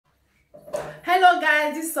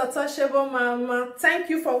guys, this is Untouchable Mama. Thank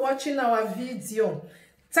you for watching our video.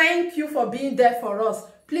 Thank you for being there for us.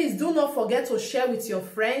 Please do not forget to share with your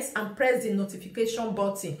friends and press the notification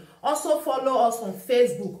button. Also follow us on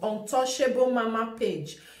Facebook, Untouchable Mama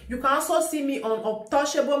page. You can also see me on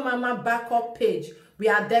Untouchable Mama backup page. We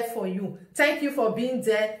are there for you. Thank you for being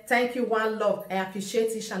there. Thank you, one love. I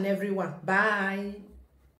appreciate each and everyone. Bye.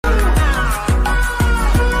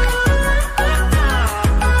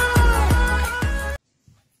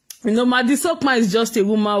 You know, Maddie Isokpan is just a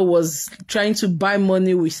woman who was trying to buy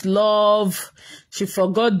money with love. She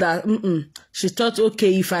forgot that, she thought,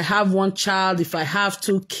 okay, if I have one child, if I have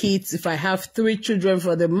 2 kids, if I have 3 children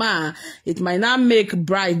for the man, it might not make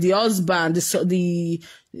bride, the husband,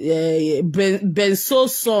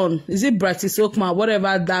 Benso's son, is it Maddie Isokpan,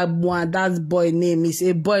 whatever that boy name is,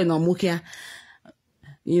 a boy in Omukia,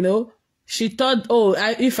 you know. She thought, oh,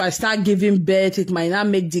 if I start giving birth, it might not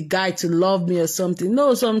make the guy to love me or something.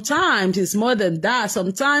 No, sometimes it's more than that.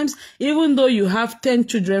 Sometimes, even though you have 10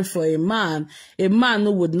 children for a man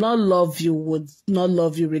who would not love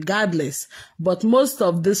you regardless. But most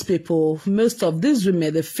of these people, most of these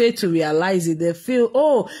women, they fail to realize it. They feel,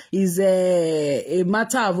 oh, it's a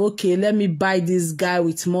matter of, okay, let me buy this guy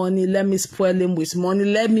with money. Let me spoil him with money.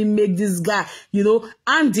 Let me make this guy,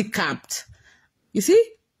 handicapped. You see?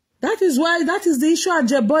 That is the issue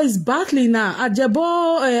Ajebo is battling now.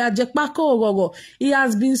 Ajekpako, he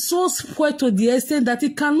has been so spoiled to the extent that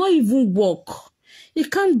he cannot even walk. He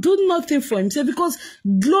can't do nothing for himself because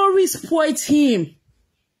glory spoiled him.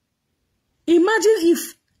 Imagine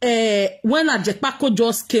if when Ajekpako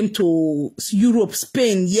just came to Europe,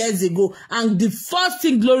 Spain years ago, and the first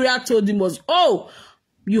thing Gloria told him was, oh,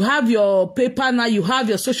 you have your paper now, you have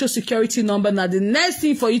your social security number now. The next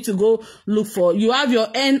thing for you to go look for, you have your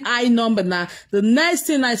NI number now. The next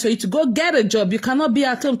thing is for you to go get a job. You cannot be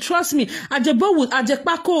at home. Trust me,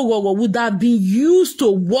 Ajekpako would have been used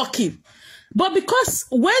to working. But because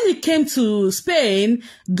when he came to Spain,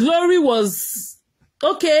 Glory was,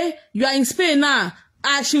 okay, you are in Spain now.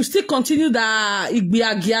 And she'll still continue the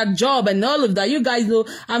Igbiagia job and all of that. You guys know,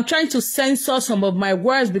 I'm trying to censor some of my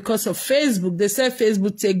words because of Facebook. They say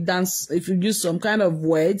Facebook take down if you use some kind of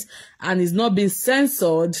words and it's not being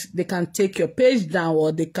censored, they can take your page down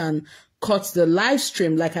or they can cut the live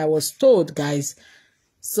stream like I was told, guys.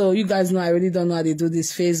 So you guys know I really don't know how they do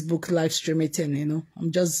this Facebook live streaming thing,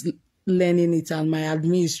 I'm just learning it and my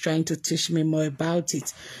admin is trying to teach me more about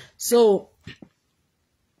it. So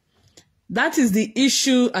that is the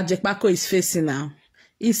issue Ajekpako is facing now.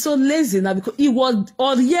 He's so lazy now because he was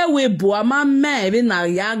all year way boama me na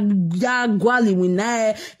ya gwali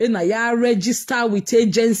wina na ya register with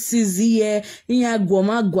agencies here ya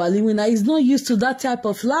gwali wina. He's not used to that type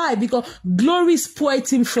of life because glory spoiled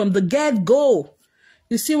him from the get-go.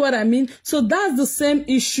 You see what I mean? So that's the same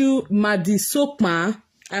issue Maddie Isokpan.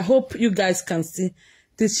 I hope you guys can see.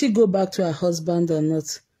 Did she go back to her husband or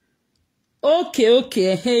not?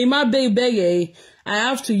 Okay. Hey, my baby, I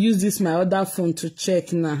have to use this my other phone to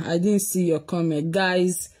check now. I didn't see your comment,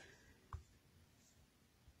 guys.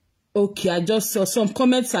 Okay, I just saw some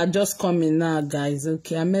comments are just coming now, guys.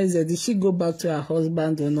 Okay, amazing. Did she go back to her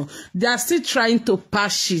husband or no? They are still trying to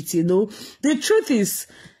patch it, The truth is,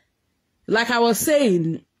 like I was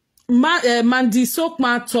saying, Maddie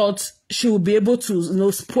Isokpan thought she would be able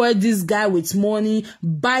to, spoil this guy with money,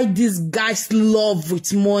 buy this guy's love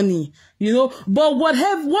with money, But what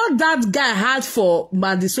that guy had for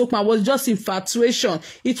Maddie Isokpan was just infatuation.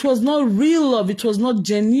 It was not real love. It was not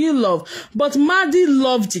genuine love. But Maddie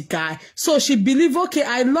loved the guy. So she believed, okay,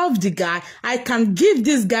 I love the guy. I can give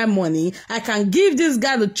this guy money. I can give this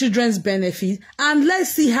guy the children's benefit. And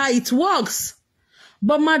let's see how it works.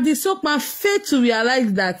 But Maddie Isokpan failed to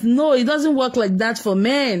realize that, no, it doesn't work like that for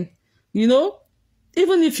men.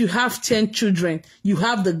 Even if you have 10 children, you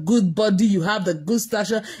have the good body, you have the good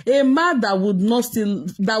stature, a man that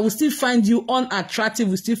will still find you unattractive,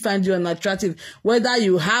 will still find you unattractive. Whether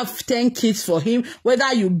you have 10 kids for him,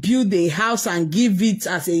 whether you build a house and give it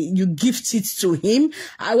you gift it to him,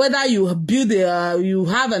 whether you build you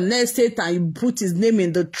have an estate and you put his name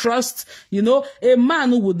in the trust, a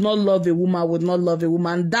man who would not love a woman would not love a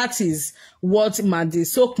woman. That is what Maddie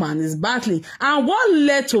Isokpan is battling. And what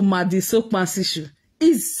led to Maddie Isokpan's issue?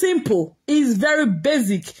 It's simple. It's very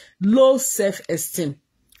basic. Low self-esteem.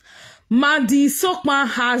 Maddie Isokpan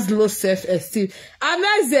has low self-esteem.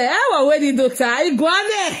 Amazing. How are we doctor?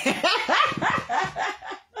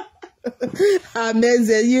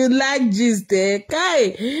 Amazing. You like gist,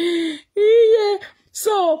 okay? Yeah.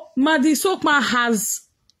 So Maddie Isokpan has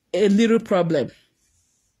a little problem,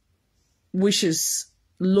 which is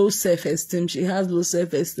low self-esteem. She has low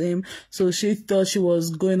self-esteem. So she thought she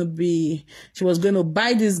was going to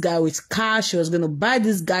buy this guy with cash. She was going to buy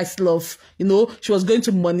this guy's love. You know, she was going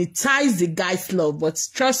to monetize the guy's love. But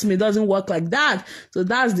trust me, it doesn't work like that. So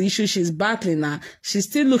that's the issue she's battling now. She's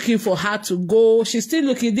still looking for her to go. She's still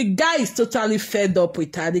looking. The guy is totally fed up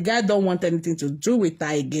with her. The guy don't want anything to do with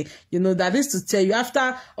her again. You know, that is to tell you,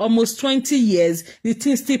 after almost 20 years, the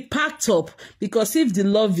thing still packed up. Because if the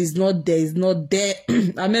love is not there, it's not there.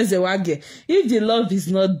 If the love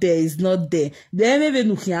is not there, it's not there. Then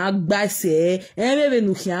even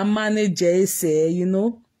manage, you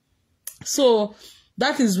know. So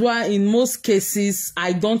that is why in most cases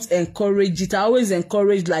I don't encourage it. I always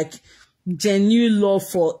encourage like genuine love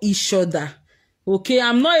for each other. Okay,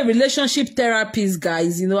 I'm not a relationship therapist,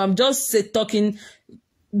 guys. You know, I'm just talking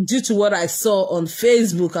due to what I saw on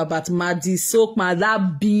Facebook about Maddie Isokpan,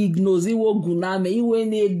 that big nose, you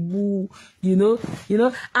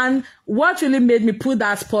know, and what really made me put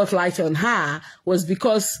that spotlight on her was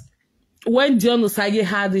because when Dion Osage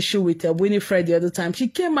had issue with Winifred the other time, she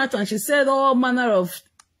came out and she said all manner of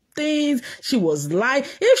things. She was lying.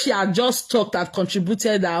 If she had just talked and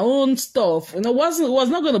contributed her own stuff, you know, it was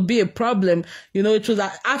not going to be a problem. You know, it was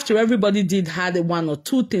after everybody had one or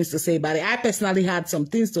two things to say about it. I personally had some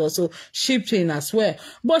things to also chip in as well.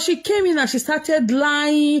 But she came in and she started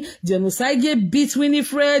lying. Dion Osage beat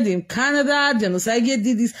Winifred in Canada. Dion Osage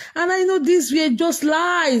did this. And I know these were just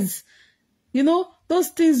lies. You know, those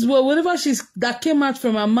things were, whatever that came out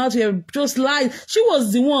from her mouth were just lies. She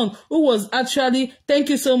was the one who was actually, thank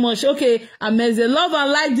you so much. Okay, amazing. Love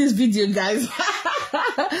and like this video, guys.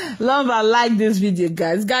 Love and like this video,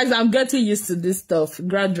 guys. Guys, I'm getting used to this stuff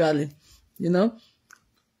gradually, you know.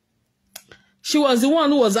 She was the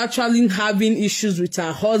one who was actually having issues with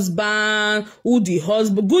her husband, good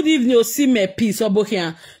evening, Osime, peace,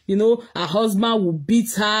 here. You know, her husband would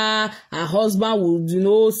beat her, her husband would, you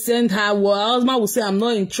know, send her, well, her husband would say, I'm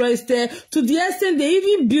not interested. To the extent they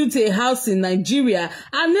even built a house in Nigeria.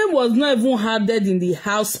 Her name was not even added in the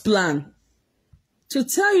house plan. To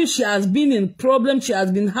tell you she has been in problem, she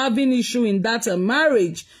has been having issue in that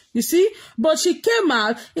marriage. You see? But she came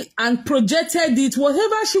out and projected it,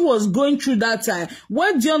 whatever she was going through that time.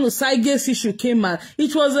 When Dion Osage's issue came out,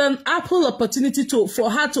 it was an ample opportunity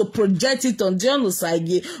for her to project it on Dion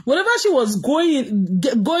Osage. Whatever she was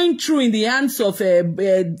going through in the hands of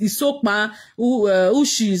Isokpan, who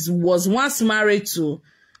she was once married to,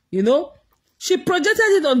 you know, she projected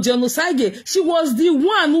it on Dion Osage. She was the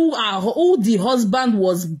one who the husband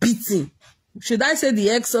was beating. Should I say the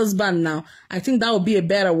ex-husband now? I think that would be a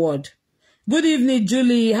better word. Good evening,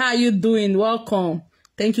 Julie. How are you doing? Welcome.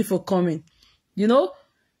 Thank you for coming. You know,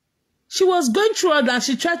 she was going through it and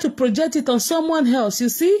she tried to project it on someone else. You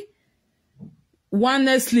see?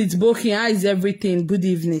 Honestly, it's broken eyes, everything. Good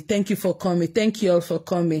evening. Thank you for coming. Thank you all for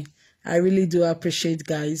coming. I really do appreciate,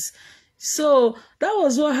 guys. So that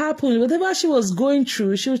was what happened. Whatever she was going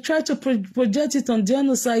through, she would try to project it on Dion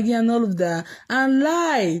Osage and all of that, and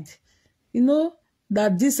lied. You know,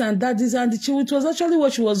 that this and that, it was actually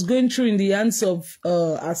what she was going through in the hands of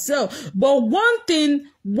herself. But one thing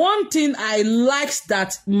I liked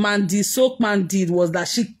that Maddie Isokpan did was that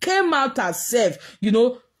she came out herself, you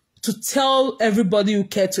know, to tell everybody who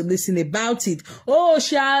cared to listen about it. Oh,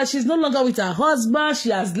 she's no longer with her husband.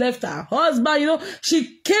 She has left her husband. You know,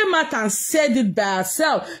 she came out and said it by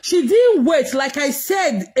herself. She didn't wait. Like I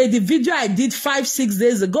said in the video I did 5-6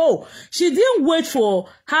 days ago, she didn't wait for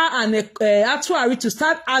her and Atuari to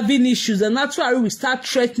start having issues, and Atuari will start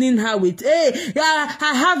threatening her with, hey, yeah,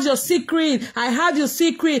 I have your secret. I have your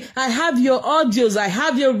secret. I have your audios. I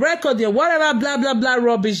have your record, your whatever, blah, blah, blah,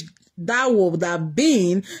 rubbish. That would have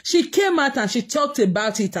been, she came out and she talked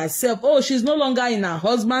about it herself. Oh, she's no longer in her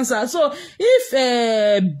husband's house. So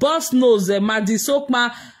if boss knows Maddie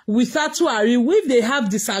Isokpan with Atuari, if they have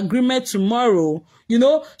disagreement tomorrow, you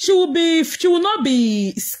know, she will not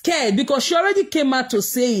be scared because she already came out to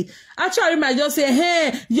say it. Atuari might just say,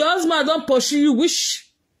 hey, your husband don't pursue you, which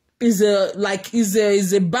is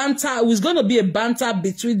a banter. It's going to be a banter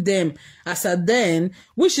between them as a then,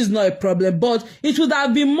 which is not a problem. But it would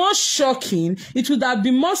have been more shocking, it would have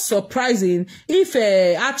been more surprising if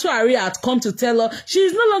Atuari had come to tell her she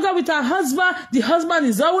is no longer with her husband. The husband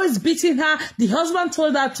is always beating her. The husband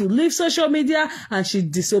told her to leave social media and she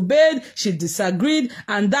disobeyed, she disagreed,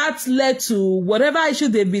 and that led to whatever issue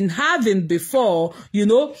they've been having before, you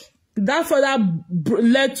know. That further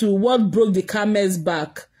led to what broke the camel's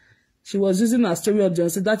back. She was using her story of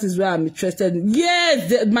Johnson. That is where I'm interested in.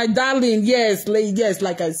 Yes, my darling. Yes,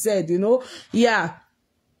 like I said, you know. Yeah.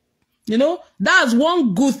 You know, that's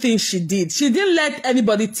one good thing she did. She didn't let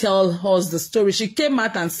anybody tell us the story. She came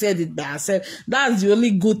out and said it by herself. That's the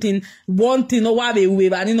only good thing. One thing, no why they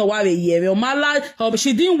wave, I didn't know why they hear.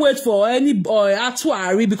 She didn't wait for any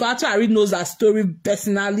Atuari, because Atuari knows her story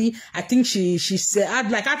personally. I think she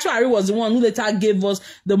said, like, Atuari was the one who later gave us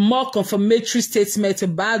the more confirmatory statement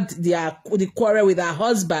about the quarrel with her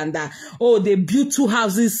husband. That, oh, they built 2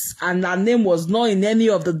 houses and her name was not in any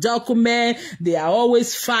of the documents. They are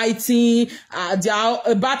always fighting. They are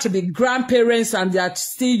about to be grandparents and they are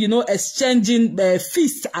still, you know, exchanging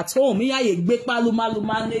feasts at home. You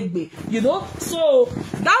know, so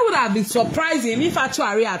that would have been surprising if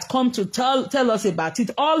Atuari had come to tell us about it.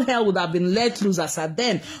 All hell would have been let loose as at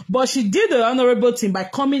then. But she did the honorable thing by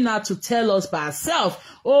coming out to tell us by herself.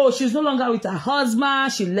 Oh, she's no longer with her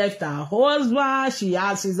husband. She left her husband.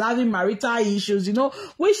 She's having marital issues, you know,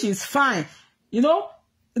 which is fine, you know.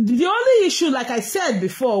 The only issue, like I said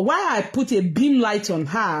before, why I put a beam light on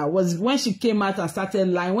her was when she came out and started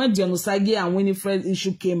lying, when Jonosage and Winifred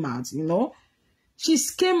issue came out, you know. She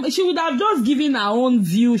would have just given her own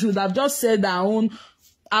view, she would have just said her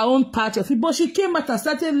own part of it, but she came out and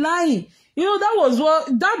started lying. You know, that was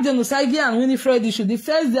what, that Jonosage and Winifred issue, the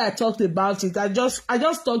first day I talked about it, I just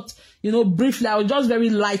talked, you know, briefly. I was just very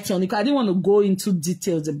light on it. I didn't want to go into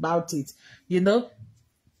details about it, you know.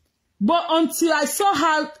 But until I saw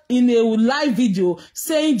her in a live video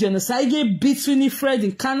saying Jonosage beats Winifred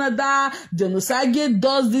in Canada, Jonosage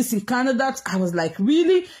does this in Canada, I was like,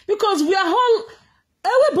 really? Because we are all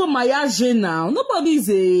everybody now. Nobody's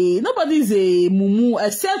a mumu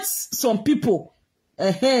except some people.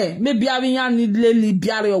 Maybe having a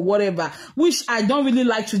Libya or whatever, which I don't really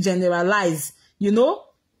like to generalize, you know.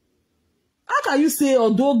 How can you say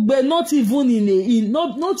Odogbe not even in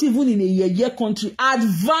a year country,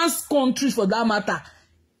 advanced countries for that matter,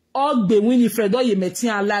 all the Winifred or Yemeti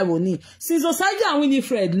alive on since Osage and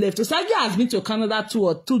Winifred left, Osage has been to Canada two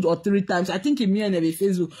or three times. I think in me and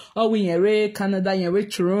Facebook, or we in Canada, in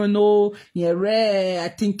Toronto, I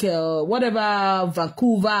think whatever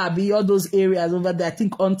Vancouver, be all those areas over there. I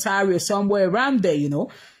think Ontario, somewhere around there, you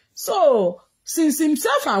know. So since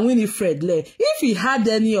himself and Winifred left, if he had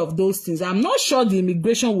any of those things, I'm not sure the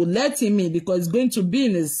immigration would let him in, because it's going to be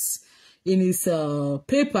in his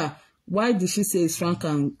paper. Why did she say it's Frank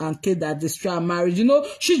and Kate that destroy her marriage? You know,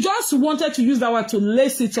 she just wanted to use that one to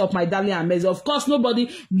lace it up, my darling Amazing. Of course,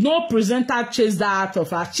 no presenter chased that out of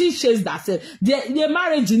her. She chased that. The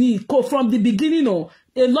marriage in it, from the beginning,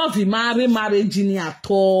 a love marriage in at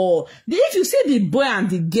all. If you see the boy and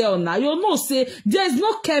the girl now, you'll know, say, there's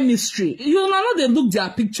no chemistry. You know, they look their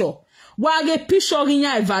picture. Why get picture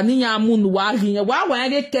Vaninya moon why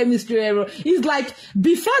get chemistry error? It's like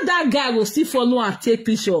before that guy will still follow and take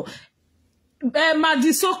picture. Maddie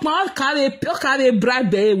Isokpan carry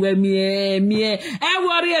bribe where me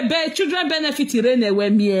worry about children benefit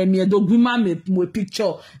where me do woman me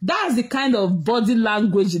picture. That's the kind of body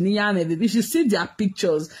language in Yan. If you see their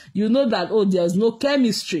pictures, you know that there's no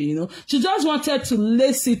chemistry, you know. She just wanted to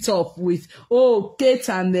lace it up with Kate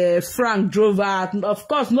and Frank drove her out. Of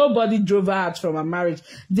course, nobody drove her out from a marriage.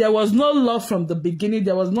 There was no love from the beginning.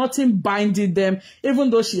 There was nothing binding them,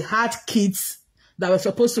 even though she had kids that were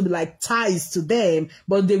supposed to be like ties to them,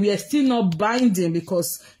 but they were still not binding,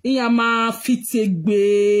 because Iyama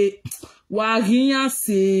fitegbe wahiya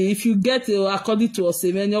say, if you get according to us,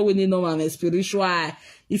 when you know I'm spiritual,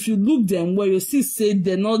 if you look them well, you see say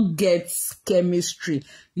they not get chemistry,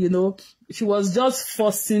 you know. She was just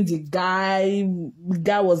forcing the guy. The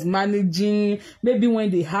guy was managing. Maybe when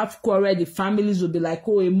they have quarrel, the families will be like,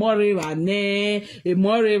 oh, why we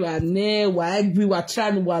were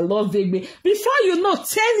trying, we love it. Before you know,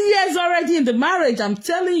 10 years already in the marriage, I'm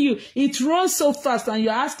telling you, it runs so fast, and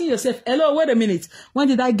you're asking yourself, hello, wait a minute, when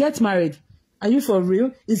did I get married? Are you for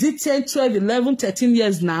real? Is it 10, 12, 11, 13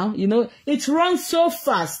 years now? You know, it runs so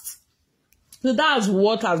fast. So that's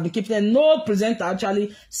what has been keeping them. No presenter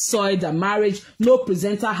actually saw the marriage. No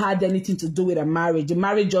presenter had anything to do with the marriage. The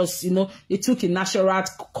marriage just, you know, it took a natural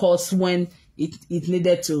course when it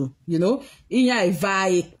needed to, you know.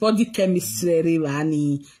 Body chemistry,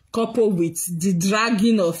 coupled with the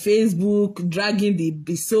dragging of Facebook, dragging the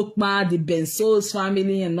Isokpan, the Benso's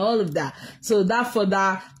family, and all of that. So that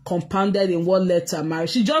further compounded in what led to marriage.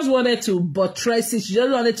 She just wanted to buttress it. She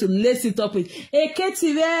just wanted to lace it up with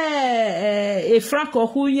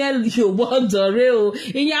Franco, you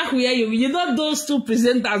know, those two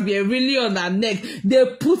presenters were really on her neck. They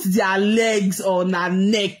put their legs on her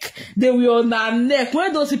neck. They were on her neck.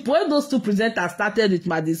 When those two presenters started with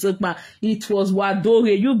Maddie Isokpan, it was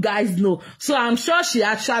Wadore. You guys know. So I'm sure she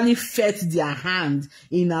actually felt their hand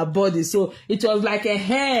in her body. So it was like a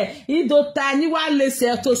hair.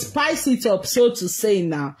 To spice it up, so to say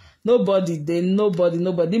now. Nobody.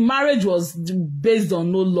 The marriage was based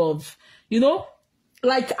on no love. You know?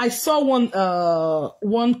 Like I saw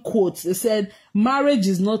one quote. They said, marriage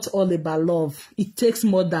is not all about love. It takes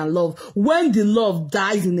more than love. When the love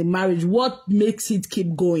dies in the marriage, what makes it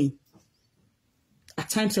keep going? At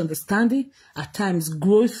times understanding, at times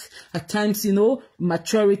growth, at times, you know,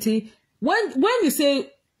 maturity. When you say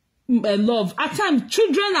love, at times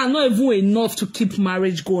children are not even enough to keep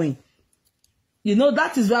marriage going. You know,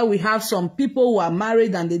 that is why we have some people who are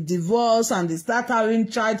married and they divorce and they start having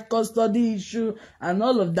child custody issue and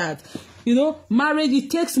all of that. You know, marriage, it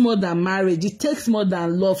takes more than marriage. It takes more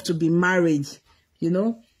than love to be married. You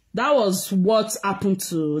know, that was what happened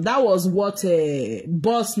to, that was what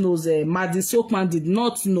boss knows, Maddie Isokpan did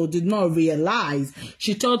not know, did not realize.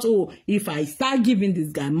 She thought, oh, if I start giving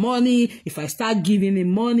this guy money, if I start giving him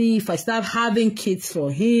money, if I start having kids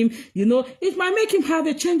for him, you know, it might make him have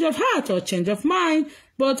a change of heart or change of mind.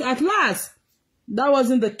 But at last, that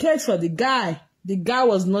wasn't the case for the guy. The guy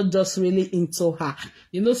was not just really into her.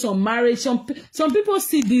 You know, some marriage, some people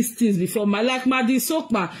see these things before. Like Maddie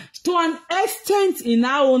Isokpan, to an extent in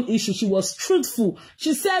her own issue, she was truthful.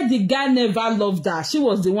 She said the guy never loved her. She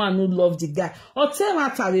was the one who loved the guy. Or tell her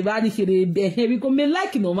to everybody because me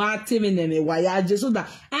like no matter why so that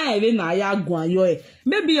I even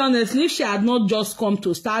maybe honestly, if she had not just come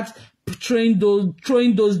to start throwing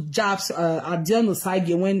those jabs at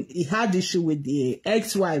Isokpan when he had issue with the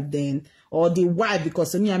ex-wife then, or the wife,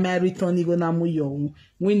 because me and married Tony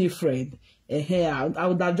Winifred. I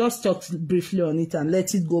would have just talked briefly on it and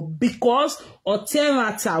let it go, because or tell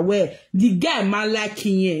matter where the guy man like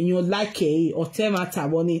you like or tell matter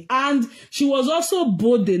on it. And she was also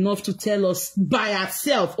bold enough to tell us by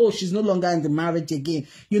herself, oh, she's no longer in the marriage again.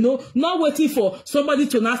 You know, not waiting for somebody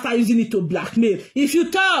to now start using it to blackmail. If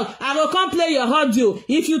you talk, I will come play your audio.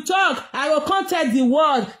 If you talk, I will contact the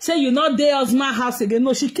world, say you're not there as my house again.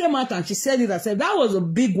 No, she came out and she said it herself. That was a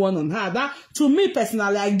big one on her. That, to me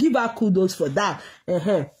personally, I give her kudos for that.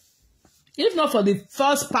 If not for the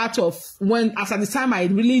first part of when, as at the time I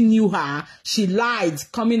really knew her, she lied,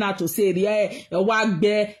 coming out to say, yeah, a work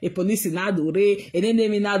there, a police in Adore, and then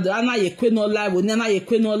they Anna ye no lie, when Anna ye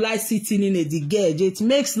no lie sitting in a digage. It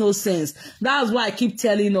makes no sense. That's why I keep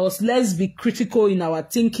telling us, let's be critical in our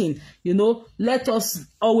thinking. You know, let us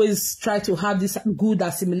always try to have this good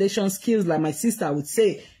assimilation skills, like my sister would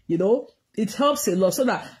say, you know. It helps a lot, so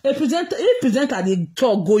that if presenter they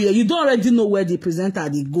talk go here, you don't already know where the presenter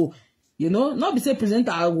they go. You know, not be say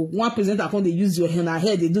presenter, one presenter when they use your hand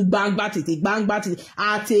ahead, they do bang batty, see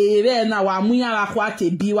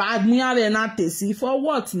for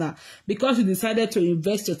what now? Because you decided to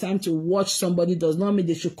invest your time to watch somebody does not mean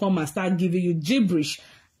they should come and start giving you gibberish.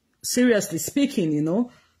 Seriously speaking, you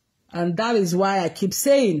know, and that is why I keep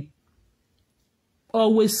saying,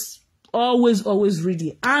 always read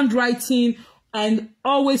the handwriting and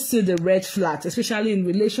always see the red flags, especially in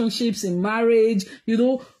relationships, in marriage. You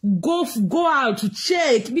know, go out to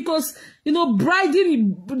check, because you know,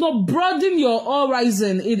 broaden your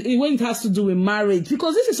horizon when it has to do with marriage,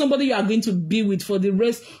 because this is somebody you are going to be with for the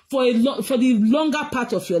rest, for the longer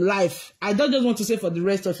part of your life. I don't just want to say for the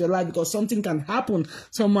rest of your life, because something can happen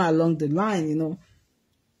somewhere along the line. You know,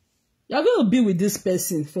 you're going to be with this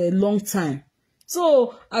person for a long time.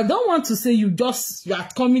 So I don't want to say you are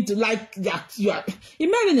coming to like you are.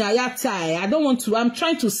 Imagine I don't want to. I'm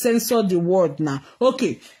trying to censor the word now.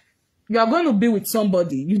 Okay, you are going to be with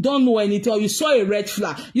somebody. You don't know anything. Or you saw a red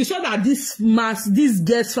flag. You saw that this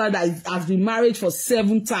guest father has been married for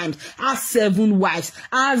 7 times, has 7 wives,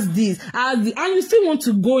 has this, and you still want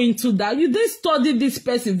to go into that. You didn't study this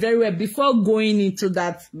person very well before going into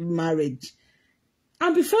that marriage.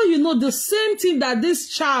 And before you know, the same thing that this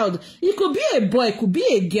child, it could be a boy, it could be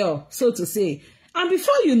a girl, so to say. And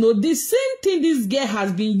before you know, the same thing this girl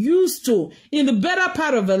has been used to in the better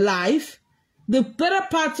part of her life, the better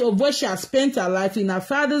part of where she has spent her life, in her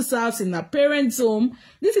father's house, in her parents' home.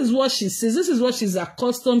 This is what she sees. This is what she's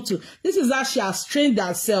accustomed to. This is how she has trained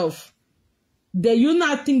herself. Do you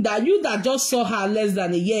not think that you that just saw her less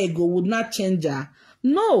than a year ago would not change her?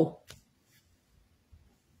 No.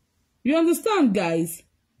 You understand, guys?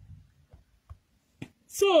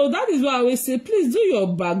 So that is why I always say, please do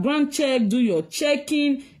your background check, do your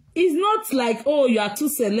checking. It's not like, oh, you are too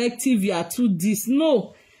selective, you are too this.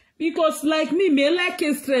 No. Because like me like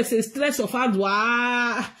a stress of hard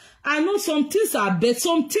work. I know some things are bad,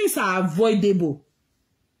 some things are avoidable.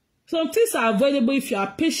 Some things are avoidable if you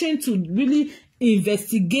are patient to really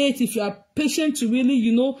investigate, if you are patient to really,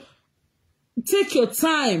 you know, take your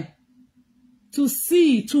time to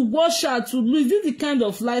see, to watch out, to look. Is this the kind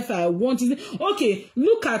of life I want? Is it, okay,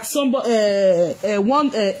 look at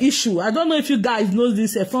one issue. I don't know if you guys know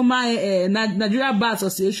this. Former Nigeria Bar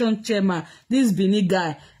Association chairman, this Benin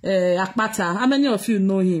guy, Akpata. How many of you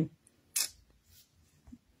know him?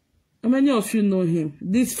 How many of you know him?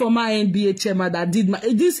 This former NBA chairman that did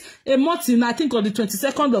this a month in, I think, on the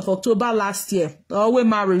 22nd of October last year. Our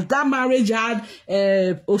marriage. That marriage had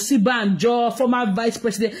Osiba Joe, former vice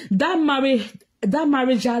president. That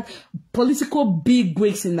marriage had political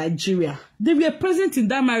bigwigs in Nigeria. They were present in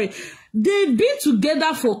that marriage. They've been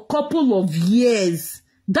together for a couple of years.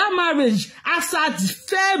 That marriage, as at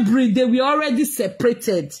February, they were already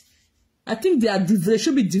separated. I think they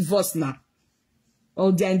should be divorced now.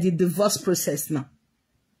 Or they're in the divorce process now.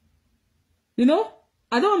 You know,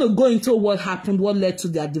 I don't want to go into what happened, what led to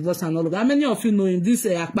their divorce and all of that. How many of you know him? This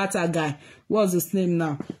Akpata guy, what's his name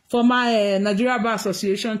now? Former Nigeria Bar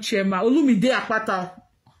Association chairman, Olumide Akpata.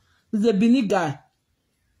 He's a Benin guy.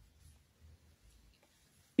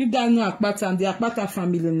 You guys know Akpata and the Akpata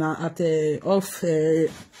family now at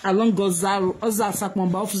along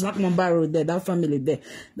Isokpan Road there, that family there.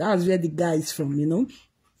 That's where the guy is from, you know.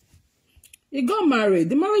 He got married.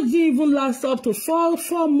 The marriage didn't even last up to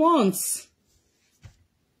four months.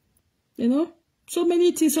 You know? So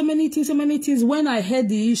many things. When I heard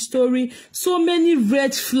the story, so many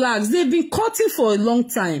red flags. They've been cutting for a long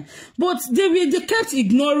time. But they kept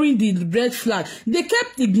ignoring the red flag. They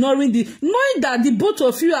kept ignoring knowing that the both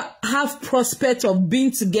of you have prospect of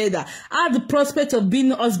being together, have the prospect of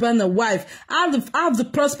being husband and wife, have the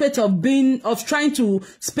prospect of trying to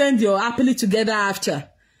spend your happily together after.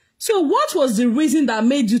 So what was the reason that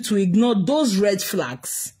made you to ignore those red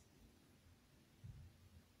flags?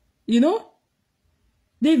 You know?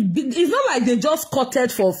 It's not like they just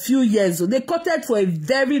courted for a few years. They courted for a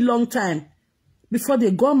very long time before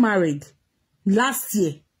they got married last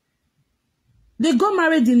year. They got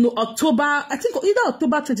married in October, I think either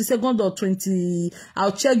October 22nd or 20,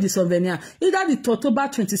 I'll check the souvenir. Either the October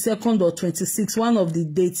 22nd or 26th, one of the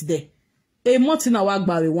dates there. A month in our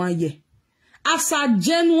 1 year. As at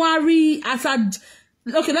January,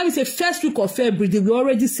 okay, let me say first week of February, they were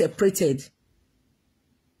already separated.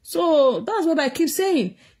 So that's what I keep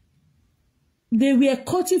saying. They were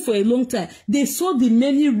courting for a long time. They saw the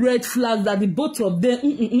many red flags that the both of them,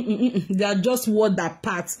 they are just word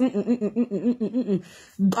apart.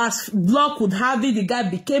 As luck would have it, the guy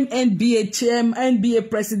became NBA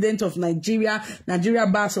president of Nigeria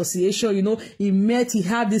Bar Association. You know, he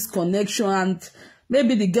had this connection, and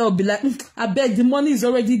maybe the girl will be like, I beg, the money is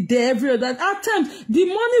already there. Every other at times, the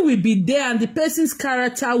money will be there and the person's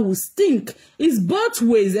character will stink. It's both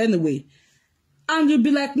ways anyway. And you'll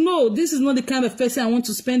be like, no, this is not the kind of person I want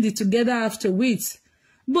to spend it together afterwards.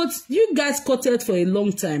 But you guys courted for a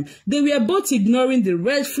long time. They were both ignoring the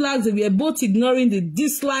red flags. They were both ignoring the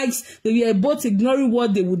dislikes. They were both ignoring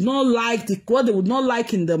what they would not like, what they would not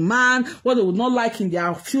like in the man, what they would not like in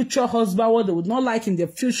their future husband, what they would not like in their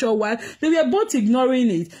future wife. They were both ignoring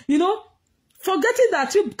it. You know, forgetting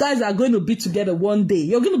that you guys are going to be together one day.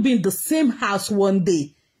 You're going to be in the same house one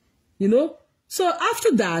day. You know? So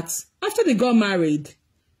after that, after they got married,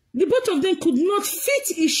 the both of them could not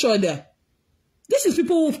fit each other. This is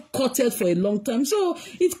people who've courted for a long time. So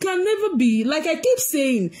it can never be, like I keep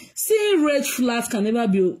saying red flags can never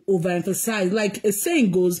be overemphasized. Like a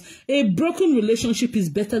saying goes, a broken relationship is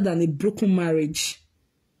better than a broken marriage.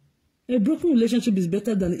 A broken relationship is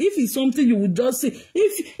better than, if it's something you would just say,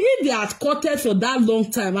 if they had courted for that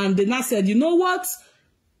long time and they now said, you know what,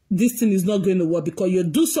 this thing is not going to work because you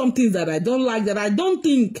do something that I don't like, that I don't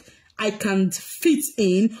think I can fit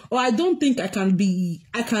in, or I don't think I can be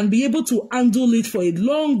able to handle it for a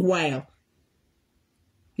long while.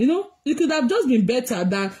 You know, it could have just been better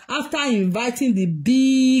than after inviting the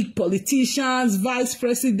big politicians, vice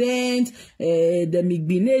president, the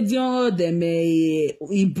Migbinedion, the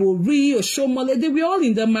Ibori, Oshomole. They were all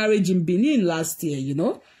in the marriage in Benin last year, you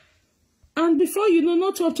know. And before you know,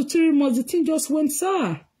 not up to 3 months, the thing just went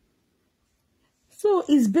sour. So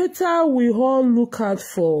it's better we all look out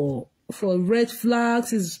for red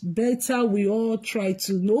flags. It's better we all try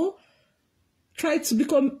to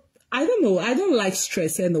become, I don't know, I don't like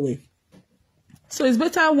stress anyway. So it's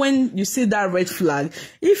better when you see that red flag.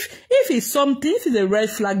 If it's something, if it's a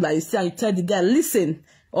red flag that you see, and you tell the guy, listen,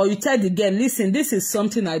 or you tell the girl, listen, this is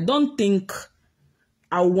something I don't think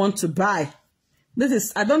I want to buy.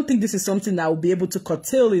 I don't think this is something that I will be able to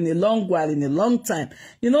curtail in a long while, in a long time.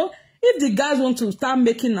 You know, If the guys want to start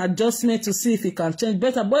making adjustments to see if he can change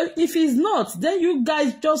better, but if he's not, then you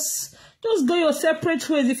guys just go your separate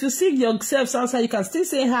ways. If you see yourselves outside, you can still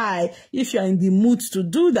say hi if you're in the mood to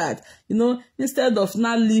do that. You know, instead of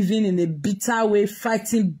not living in a bitter way,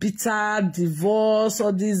 fighting bitter divorce,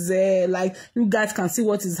 or this, like, you guys can see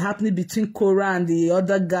what is happening between Cora and the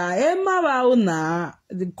other guy.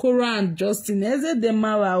 The Cora and Justin, isn't the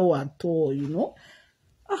Marao at all, you know?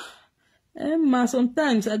 Emma,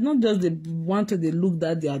 sometimes I don't just want to look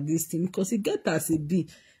that they are this thing, because it gets as it be.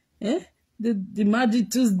 The Maddie,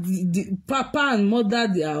 the papa and mother,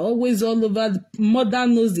 they are always all over. The mother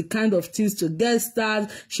knows the kind of things to get started.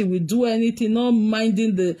 She will do anything, not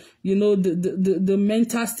minding the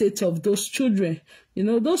mental state of those children. You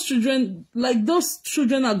know, those children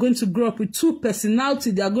are going to grow up with two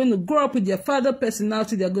personalities. They are going to grow up with their father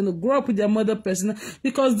personality. They are going to grow up with their mother personality.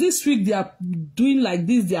 Because this week they are doing like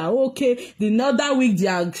this, they are okay. The other week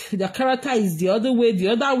their character is the other way. The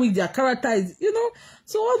other week their character is, you know.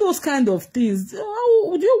 So all those kind of things. How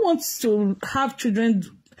would you want to have children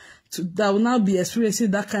that will now be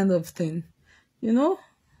experiencing that kind of thing? You know,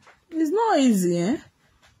 it's not easy, eh?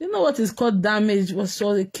 You know what is called damage, was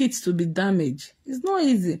for the kids to be damaged. It's not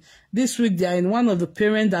easy. This week they are in one of the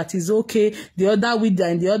parents that is okay. The other week they are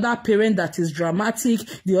in the other parent that is dramatic.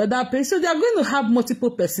 The other parent. So they are going to have multiple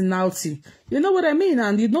personality. You know what I mean?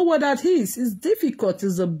 And you know what that is. It's difficult.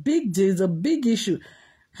 It's a big deal. It's a big issue.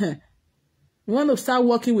 You want to start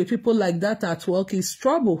working with people like that at work, is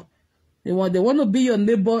trouble. They want to be your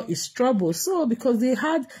neighbor, is trouble. So because they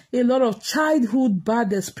had a lot of childhood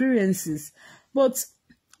bad experiences. But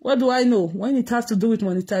what do I know? When it has to do with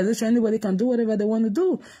monetization, anybody can do whatever they want to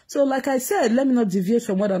do. So like I said, let me not deviate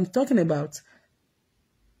from what I'm talking about.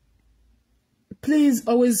 Please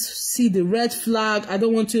always see the red flag. I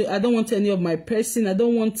don't want any of my person.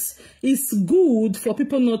 It's good for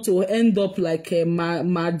people not to end up like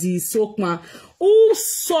Maddie, Isokpan, who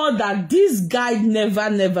saw that this guy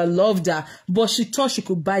never loved her, but she thought she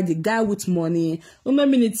could buy the guy with money. 1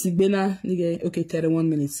 minute, okay, 31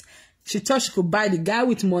 minutes. She thought she could buy the guy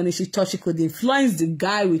with money. She thought she could influence the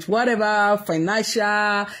guy with whatever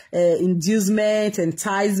financial inducement,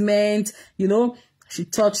 enticement, you know. She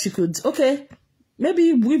thought she could, okay, maybe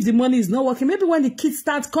if the money is not working, maybe when the kids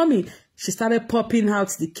start coming, she started popping out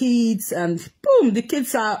the kids, and boom, the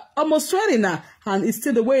kids are almost 20 now, and it's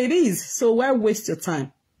still the way it is. So why waste your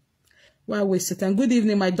time? Why waste your time? Good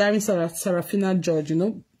evening, my darling Serafina George, you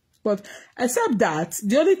know. But except that,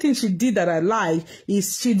 the only thing she did that I like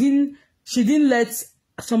is she didn't let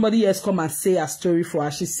somebody else come and say a story for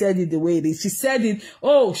her. She said it the way it is. She said it,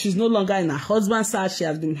 oh, she's no longer in her husband's house. She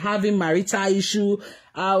has been having marital issue.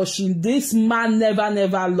 This man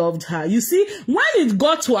never loved her. You see, when it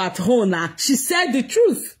got to her home, she said the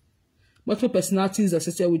truth. Multiple personalities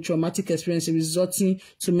associated with traumatic experiences resulting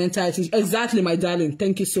to mental issues. Exactly, my darling.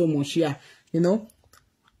 Thank you so much. Yeah, you know.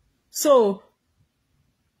 So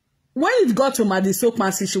when it got to Maddie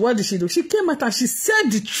Isokpan's issue, what did she do? She came out and she said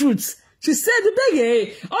the truth. She said the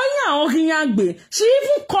big, she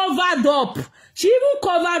even covered up. She even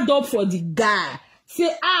covered up for the guy.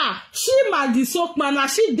 Say, she Maddie Isokpan, now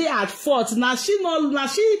she dey at fault. Now she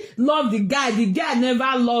loved the guy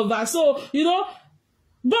never loved her. So, you know,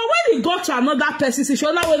 but when it got to another person,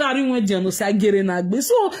 so that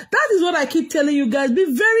is what I keep telling you guys. Be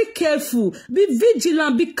very careful, be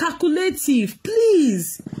vigilant, be calculative,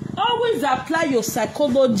 please. Always apply your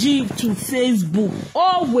psychology to Facebook.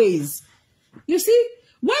 Always. You see,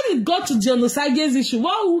 when it got to Genosage's issue,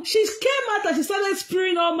 wow, she came out and she started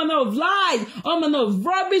spewing all manner of lies, all manner of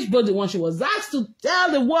rubbish, but the one she was asked to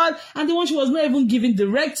tell the world, and the one she was not even given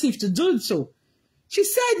directive to do so. She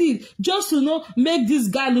said it just to make this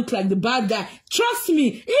guy look like the bad guy. Trust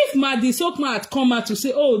me, if Maddie Isokpan had come out to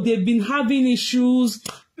say, oh, they've been having issues,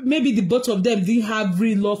 maybe the both of them didn't have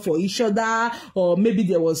real love for each other, or maybe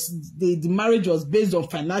there was the marriage was based on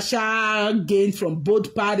financial gain from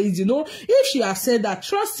both parties, you know. If she had said that,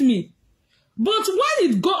 trust me. But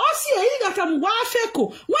when it go,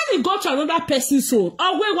 when it got to another person's soul,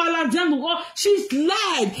 she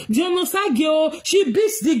lied, she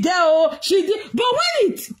beats the girl, she did. But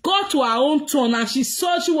when it got to her own turn and she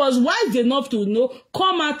saw she was wise enough to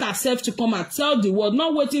come out herself to come and tell the world,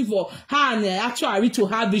 not waiting for her and actually to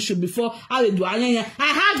have issue before how they do. I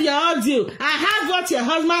have your audio. I have what your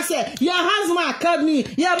husband said. Your husband called me.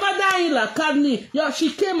 Your mother-in-law called me.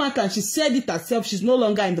 She came out and she said it herself. She's no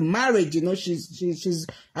longer in the marriage, you know. She's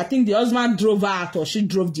I think the husband drove her out, or she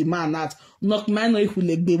drove the man out. Not man, but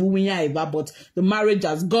the marriage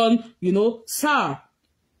has gone, you know. So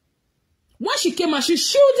when she came out, she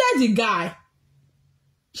shielded the guy.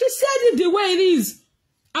 She said it the way it is.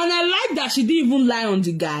 And I like that she didn't even lie on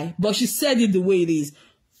the guy, but she said it the way it is.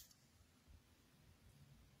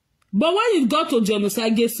 But when it got to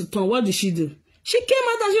Genosage's turn, what did she do? She came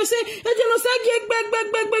out and she was saying,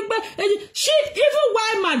 she, even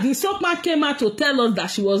while Maddie Isokpan came out to tell us that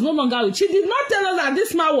she was no longer with, she did not tell us that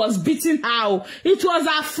this man was beating her. It was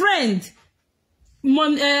her friend,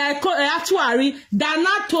 Actuary, that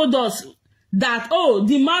now told us that, oh,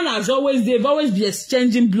 the man has always, they've always been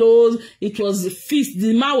exchanging blows. It was the fist.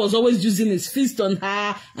 The man was always using his fist on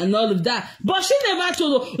her and all of that. But she never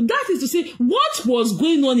told her. That is to say, what was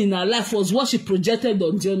going on in her life was what she projected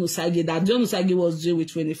on John Osage, that John Osage was doing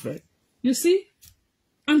with Winifred. You see?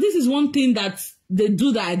 And this is one thing that they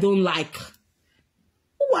do that I don't like.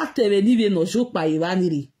 Who acted even no joke by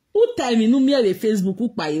Iraniri? Who time in Facebook who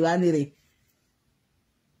by Iraniri?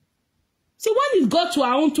 So when it got to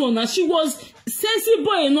her own turn, and she was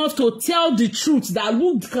sensible enough to tell the truth that,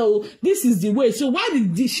 look, this is the way. So why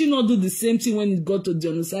did she not do the same thing when it got to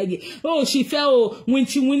Genosage? Oh, she felt when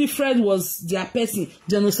Winifred was their person,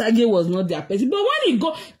 Genosage was not their person. But when it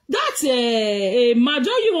got, that's a major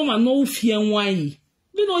woman no fear why.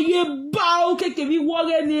 You know, you bow,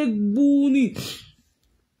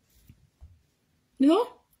 you know?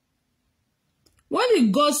 When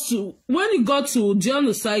it got to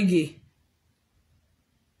Genosage,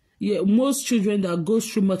 yeah, most children that goes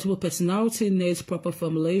through multiple personality needs proper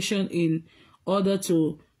formulation in order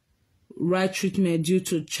to right treatment due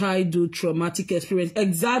to childhood traumatic experience.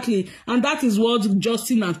 Exactly. And that is what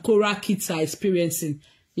Justin and Cora kids are experiencing.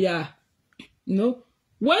 Yeah. You know,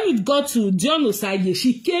 when it got to John Osage,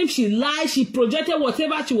 she came, she lied, she projected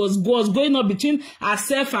whatever she was going on between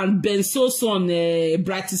herself and Benso's son,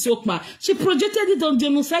 Bright Isokpan. She projected it on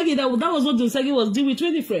John Osage. That was what John Osage was doing with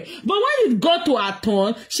Winifred. But when it got to her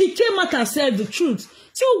turn, she came out and said the truth.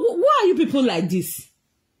 So why are you people like this?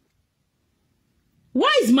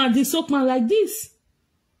 Why is Maddie Isokpan like this?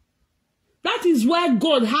 That is why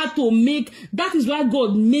God had to make, that is why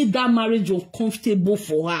God made that marriage uncomfortable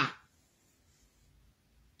for her.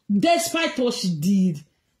 Despite what she did,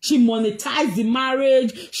 she monetized the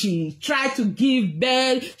marriage, she tried to give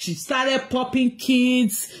birth, she started popping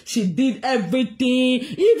kids, she did everything,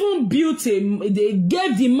 even built they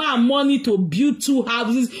gave the man money to build 2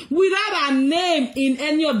 houses without her name in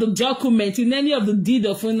any of the documents, in any of the deed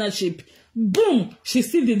of ownership. Boom! She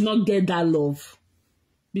still did not get that love.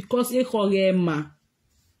 Because Ekorema.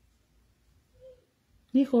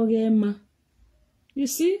 You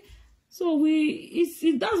see? So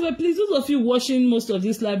that's why, please, those of you watching most of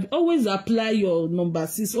this live, always apply your number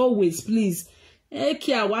 6. Always, please.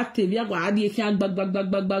 Please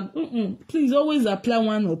always apply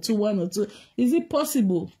 1 or 2. Is it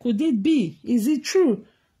possible? Could it be? Is it true?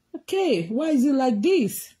 Okay, why is it like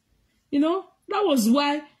this? You know, that was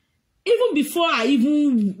why, even before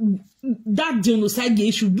that genocide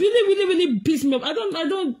issue really pissed me off.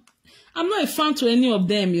 I'm not a fan to any of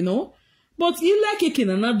them, you know. But if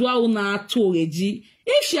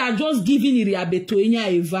she had just given Iriabe to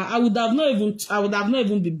Eva, I would have not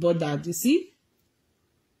even been bothered, you see?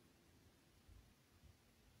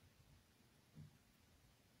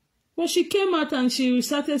 But she came out and she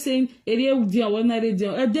started saying,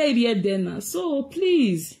 so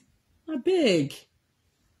please, I beg.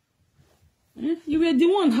 You were the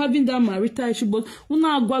one having that marital issue, but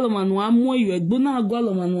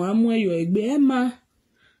Emma.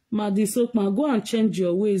 Maddie Isokpan, go and change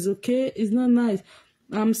your ways, okay? It's not nice.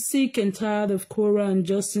 I'm sick and tired of Cora and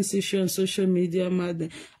Justin's issue on social media, Maddie.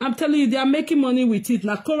 I'm telling you, they are making money with it.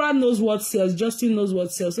 Now, Cora knows what sells, Justin knows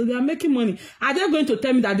what sells. So they are making money. Are they going to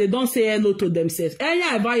tell me that they don't say hello to themselves?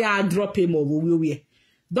 Drop him over.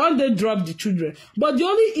 Don't they drop the children? But the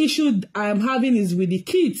only issue I'm having is with the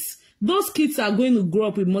kids. Those kids are going to grow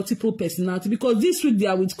up with multiple personality because this week they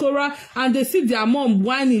are with Cora and they see their mom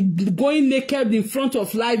whining, going naked in front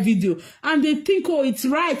of live video, and they think, oh, it's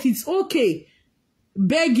right, it's okay,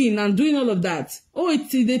 begging and doing all of that. Oh,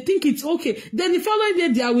 they think it's okay. Then the following day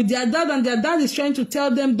they are with their dad and their dad is trying to tell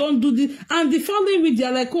them don't do this, and the following week they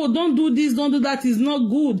are like, oh, don't do this, don't do that, is not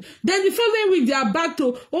good. Then the following week they are back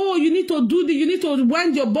to, oh, you need to do this, you need to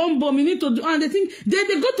wind your bum, you need to do, and they think, then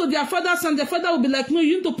they go to their father's and their father will be like, no,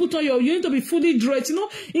 you need to put on you need to be fully dressed, you know.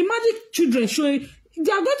 Imagine children showing,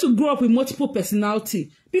 they are going to grow up with multiple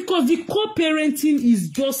personality because the co-parenting is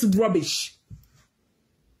just rubbish.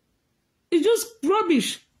 It's just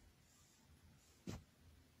rubbish.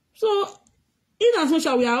 So, in as much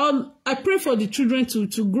as we are all, I pray for the children to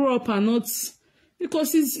grow up and not,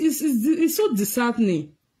 because it's so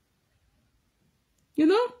disheartening. You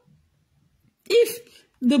know, if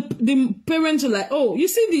the parents are like, oh, you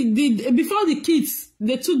see the before the kids,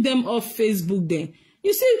 they took them off Facebook then.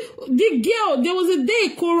 You see, the girl, there was a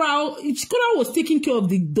day Cora was taking care of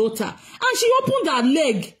the daughter, and she opened her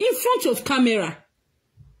leg in front of camera.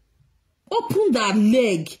 Opened her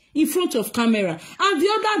leg in front of camera. And the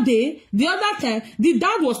other time, the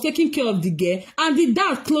dad was taking care of the girl, and the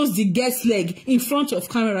dad closed the girl's leg in front of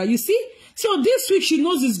camera. You see? So this week she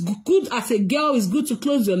knows it's good as a girl, it's good to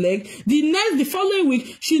close your leg. The following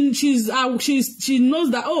week she knows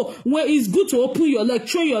that, oh, well, it's good to open your leg,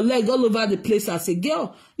 throw your leg all over the place as a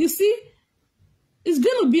girl. You see, it's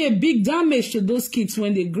going to be a big damage to those kids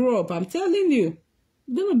when they grow up. I'm telling you,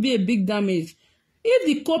 it's going to be a big damage. If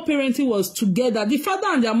the co-parenting was together, the father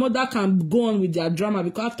and their mother can go on with their drama,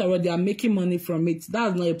 because after all, they are making money from it.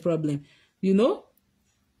 That's not a problem, you know.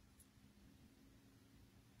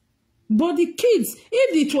 But the kids,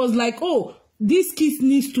 if it was like, oh, these kids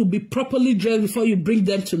need to be properly dressed before you bring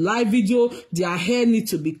them to live video, their hair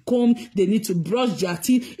needs to be combed, they need to brush their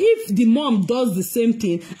teeth. If the mom does the same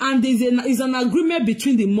thing, and is an agreement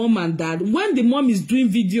between the mom and dad, when the mom is doing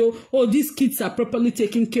video, oh, these kids are properly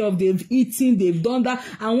taken care of, they've eaten, they've done that,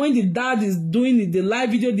 and when the dad is doing the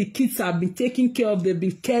live video, the kids have been taken care of, they've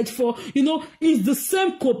been cared for, you know, it's the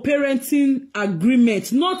same co-parenting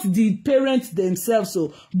agreement, not the parents themselves,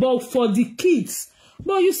 but for the kids.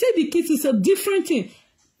 But you say the kids is a different thing.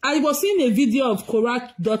 I was seeing a video of Cora's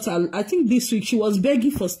daughter, I think this week, she was begging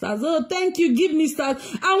for stars. Oh, thank you, give me stars.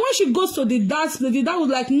 And when she goes to the dad's place, the dad was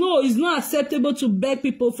like, no, it's not acceptable to beg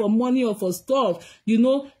people for money or for stuff, you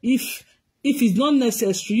know, if it's not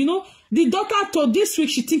necessary, you know. The daughter told this week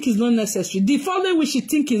she thinks it's not necessary. The following week she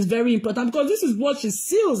thinks it's very important, because this is what she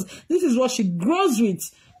seals. This is what she grows with,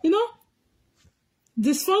 you know.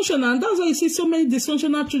 Dysfunctional. And that's why you see so many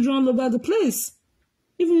dysfunctional children all over the place.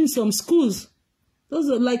 Even in some schools. Those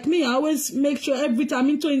are like me. I always make sure every time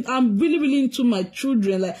I'm really, really into my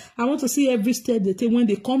children. Like, I want to see every step they take when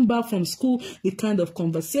they come back from school, the kind of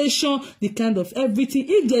conversation, the kind of everything.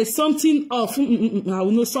 If there's something off, I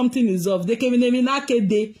will know something is off. I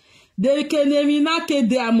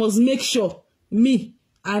must make sure.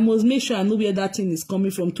 I must make sure I know where that thing is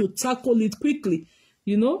coming from to tackle it quickly.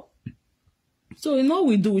 You know? So, you know what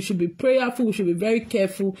we do? We should be prayerful, we should be very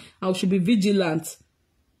careful, and we should be vigilant.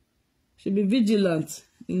 Should be vigilant,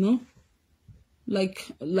 you know,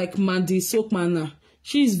 like Maddie Isokpan.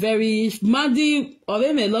 She's very Maddie. Or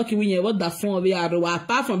me lucky when you what that phone of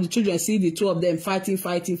apart from the children, see the two of them fighting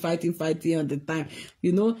all the time,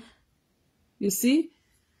 you know. You see.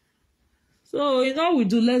 So you know we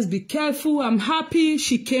do. Let's be careful. I'm happy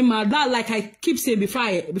she came out. That, like I keep saying before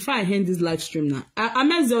I end this live stream now.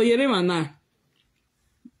 I'm at now.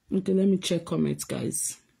 Okay, let me check comments,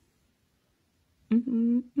 guys.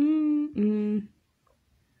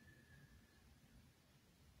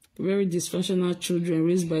 Very dysfunctional children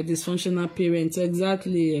raised by dysfunctional parents.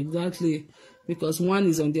 Exactly. Because one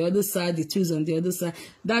is on the other side, the two is on the other side.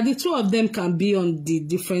 That the two of them can be on the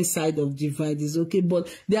different side of divide is okay, but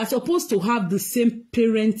they are supposed to have the same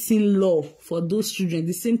parenting law for those children,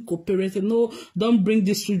 the same co-parenting. No, don't bring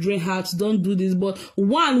these children out, don't do this. But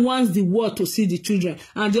one wants the world to see the children,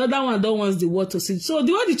 and the other one don't want the world to see. So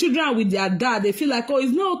the way the children are with their dad, they feel like, oh,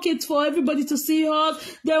 it's not okay for everybody to see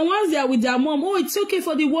us. Then once they are with their mom, oh, it's okay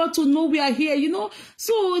for the world to know we are here, you know.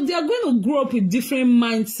 So they are going to grow up with different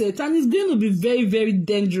mindsets, and it's going to be very, very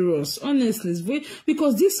dangerous, honestly. It's very,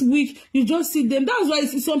 because this week you just see them. That's why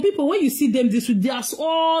some people, when you see them this week, they are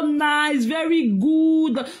so nice, very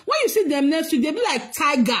good. When you see them next week, they'll be like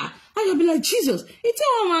tiger, and you'll be like, Jesus, it's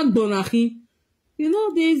a woman. You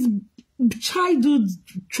know, there's childhood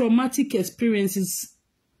traumatic experiences.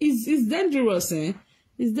 It's dangerous, eh?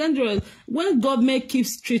 It's dangerous when government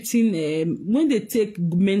keeps treating, when they take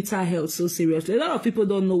mental health so seriously. A lot of people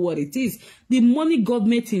don't know what it is. The money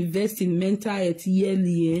government invests in mental health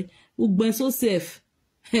yearly, we've so safe.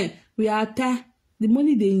 We are the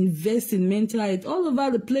money they invest in mental health all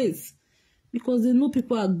over the place, because they know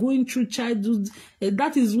people are going through childhood.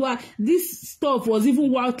 That is why this stuff was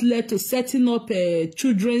even what led to setting up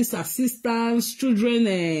children's assistance,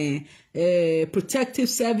 children protective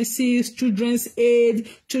services, children's aid,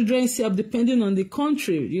 children's help, depending on the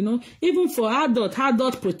country, you know, even for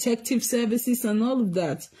adult protective services and all of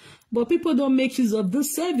that. But people don't make use of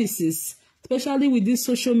those services, especially with this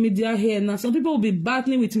social media here. Now, some people will be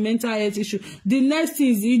battling with mental health issues. The next thing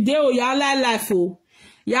is, yala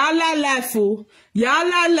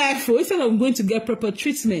life, instead of going to get proper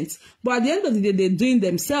treatment. But at the end of the day, they're doing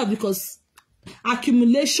themselves, because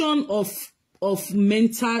accumulation of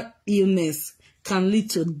mental illness can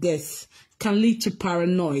lead to death, can lead to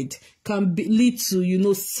paranoid, can lead to, you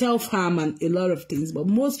know, self-harm and a lot of things. But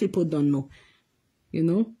most people don't know, you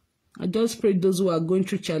know. I just pray those who are going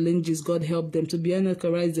through challenges, God help them. To be honest,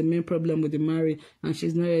 Kara is the main problem with the marriage, and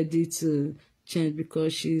she's not ready to change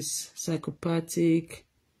because she's psychopathic.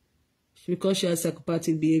 Because she has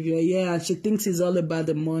psychopathic behavior, yeah, and she thinks it's all about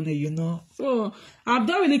the money, you know. So I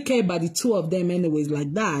don't really care about the two of them anyways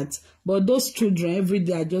like that. But those children, every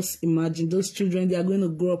day I just imagine those children, they are going to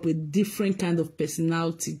grow up with different kind of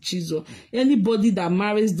personality. Jesus. Anybody that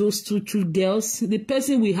marries those two girls, the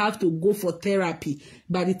person will have to go for therapy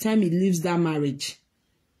by the time he leaves that marriage.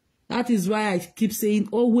 That is why I keep saying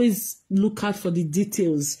always look out for the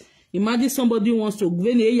details. Imagine somebody wants to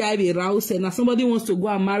somebody wants to go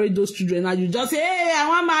and marry those children, and you just say, hey, I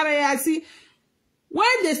want to marry. I see.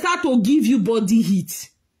 When they start to give you body heat,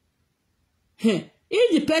 if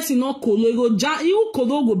the person not colo, you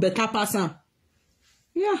go better person.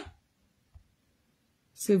 Yeah.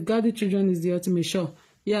 Safeguarding children is the ultimate show.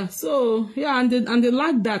 Yeah, so yeah, and they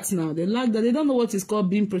like that now. They like that. They don't know what is called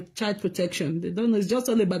being child protection. They don't know. It's just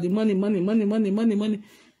all about the money.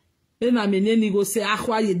 Then I mean, go say,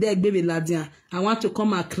 why you there, baby Ladian? I want to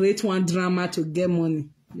come and create one drama to get money.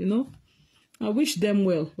 You know, I wish them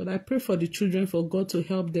well, but I pray for the children, for God to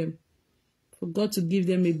help them, for God to give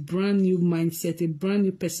them a brand new mindset, a brand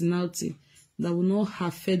new personality that will not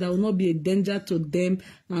have fear, that will not be a danger to them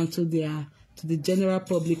and to the general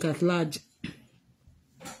public at large.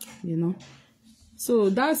 You know.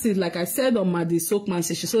 So that's it, like I said on Maddie Isokpan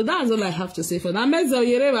session. So that's all I have to say for that.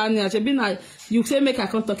 You say make I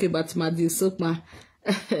can't talk about Maddie Isokpan.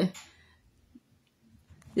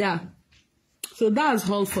 Yeah. So that's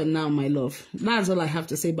all for now, my love. That's all I have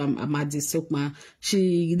to say about Maddie Isokpan.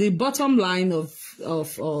 The bottom line of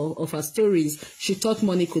her stories, she thought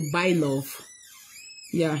money could buy love.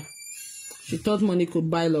 Yeah. She thought money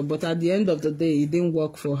could buy love, but at the end of the day, it didn't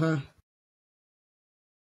work for her.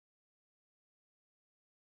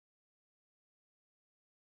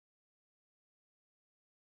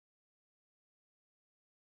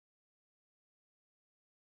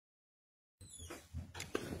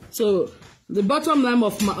 So the bottom line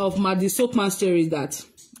of Maddie Isokpan's story is that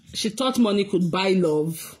she thought money could buy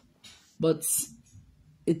love, but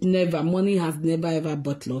money has never ever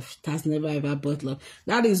bought love. It has never ever bought love.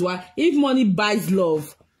 That is why if money buys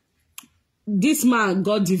love, this man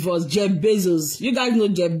got divorced. Jeff Bezos, you guys know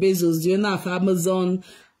Jeff Bezos, you know, of Amazon.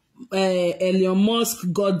 Elon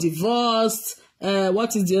Musk got divorced.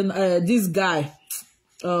 What is this guy?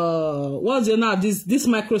 What's your name? This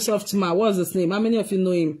Microsoft man, what's his name? How many of you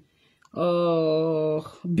know him?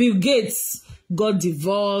 Bill Gates got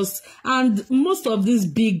divorced, and most of these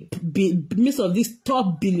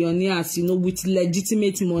top billionaires, you know, with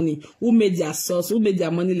legitimate money, who made their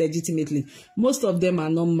money legitimately, most of them are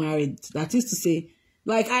not married. That is to say,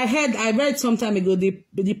 like I read some time ago,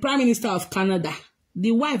 the Prime Minister of Canada,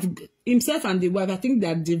 the wife, himself and the wife, I think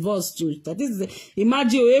they are divorced too. That is,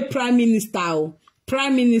 imagine a Prime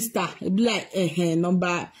Minister, like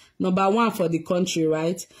number one for the country,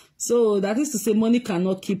 right? So that is to say, money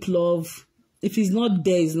cannot keep love. If it's not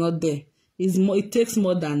there, it's not there. It takes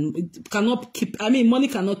more than it cannot keep. I mean, money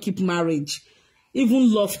cannot keep marriage.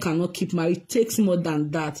 Even love cannot keep marriage. It takes more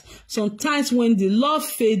than that. Sometimes when the love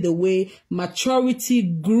fades away, maturity,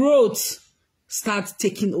 growth start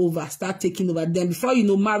taking over. Then before you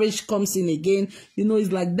know, marriage comes in again. You know,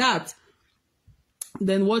 it's like that.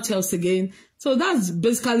 Then what else again? So that's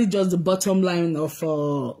basically just the bottom line of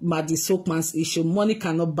Maddie Isokpan's issue. Money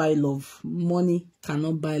cannot buy love. Money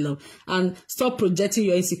cannot buy love. And stop projecting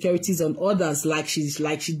your insecurities on others like she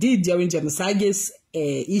did during Jemisage's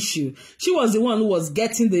issue. She was the one who was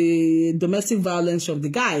getting the domestic violence from the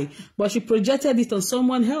guy, but she projected it on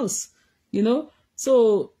someone else. You know?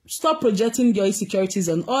 So stop projecting your insecurities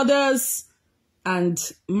on others. And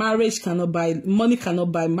money cannot buy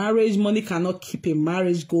marriage. Money cannot keep a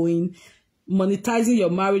marriage going. Monetizing your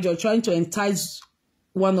marriage or trying to entice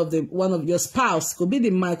one of your spouse, could be the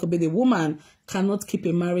man, could be the woman, cannot keep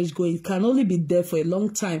a marriage going. It can only be there for a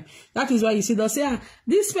long time. That is why you see, they'll say,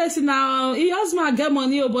 this person now, he husband get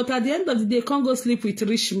money, but at the end of the day, can't go sleep with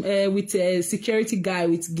a security guy,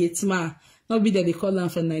 with gate man. Not be that they call them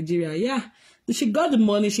for Nigeria. Yeah, she got the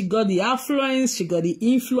money, she got the affluence, she got the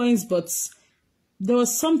influence, but there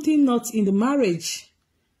was something not in the marriage.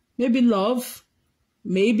 Maybe love.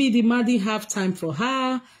 Maybe the man didn't have time for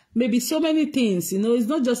her. Maybe so many things. You know, it's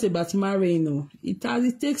not just about marrying. No, it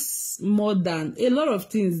takes more than a lot of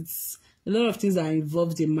things. A lot of things are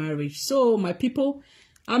involved in marriage. So, my people,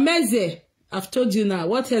 amazing. I've told you now.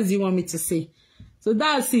 What else do you want me to say? So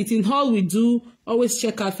that's it. In all we do, always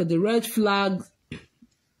check out for the red flags.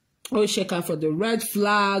 Always check out for the red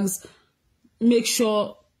flags. Make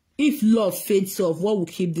sure if love fades off, what will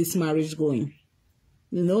keep this marriage going?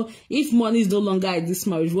 You know, if money is no longer in this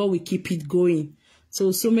marriage, what will keep it going?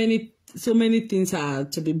 So many things are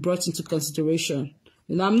to be brought into consideration.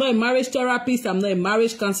 You know, I'm not a marriage therapist. I'm not a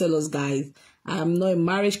marriage counselor, guys. I'm not a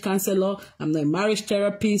marriage counselor. I'm not a marriage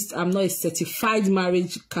therapist. I'm not a certified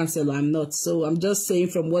marriage counselor. I'm not. So I'm just saying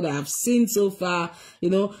from what I have seen so far, you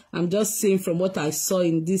know, I'm just saying from what I saw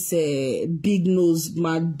in this big nose,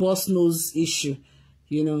 mad boss nose issue,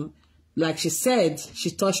 you know. Like she said, she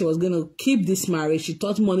thought she was going to keep this marriage. She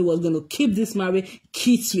thought money was going to keep this marriage.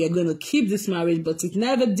 Kids were going to keep this marriage, but it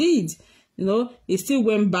never did. You know, it still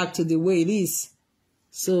went back to the way it is.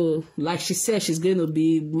 So, like she said, she's going to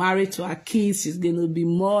be married to her kids. She's going to be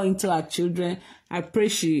more into her children. I pray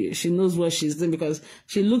she knows what she's doing, because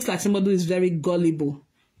she looks like somebody who is very gullible.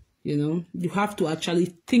 You know, you have to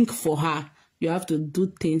actually think for her. You have to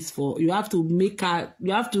do things for, you have to make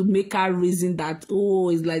her reason that,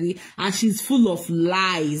 oh, it's like this. And she's full of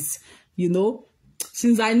lies, you know.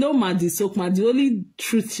 Since I know Maddie Isokpan, the only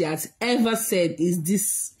truth she has ever said is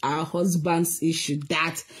this, her husband's issue,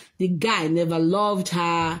 that the guy never loved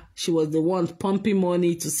her. She was the one pumping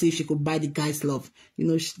money to see if she could buy the guy's love. You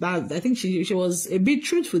know, I think she was a bit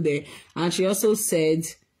truthful there. And she also said,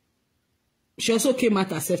 she also came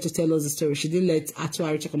out herself to tell us the story. She didn't let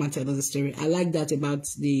Atuari come and tell us the story. I like that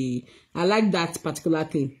I like that particular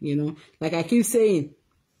thing, you know. Like I keep saying,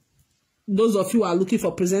 those of you who are looking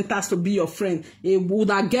for presenters to be your friend,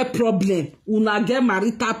 una get problem, una get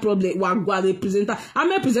marital problem, the presenter. How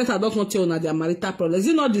many presenters don't want to tell you their marital problem? Is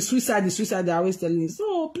it not the suicide they're always telling you?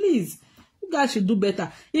 So please, you guys should do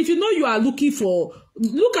better. If you know you are looking for,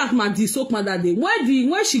 look at Maddie Isokpan that day. When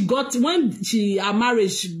her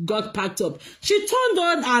marriage got packed up, she turned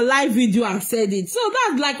on her live video and said it. So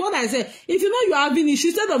that's like what I said. If you know you are having it,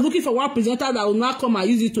 instead of looking for one presenter that will not come and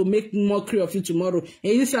use it to make mockery of you tomorrow, and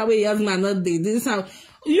this is way your husband not day. This is how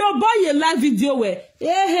your boy a live video where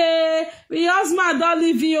your husband don't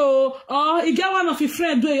leave you, or you get one of your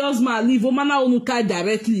friends do your husband leave, or man now tie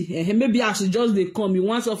directly. Maybe I should just they come. You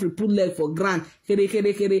want to put leg for grand.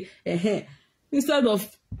 Instead of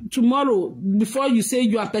tomorrow, before you say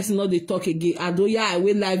you are person not they talk again, I do I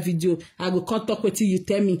will live video. I will come talk with you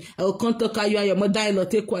tell me. I will come talk you and your mother-in-law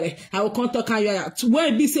take quarrel. I will come talk you.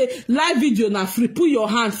 When be say live video now free, put your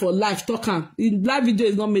hand for live talk. Live video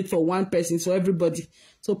is not made for one person, it's for everybody.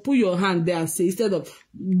 So put your hand there and say, instead of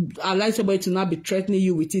allowing somebody to not be threatening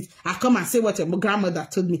you with it, I come and say what your grandmother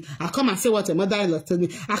told me. I come and say what your mother-in-law told me.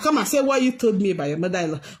 I come and say what you told me about your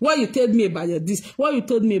mother-in-law. What you told me about your this. What you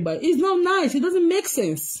told me about. It's not nice. It doesn't make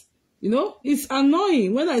sense. You know, it's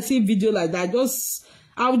annoying. When I see video like that,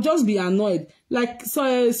 I'll just be annoyed. Like,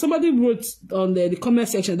 so somebody wrote on the comment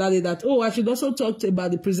section that day that, oh, I should also talk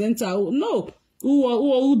about the presenter. Oh, no.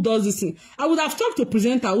 Who does this thing? I would have talked to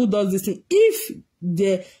presenter who does this thing if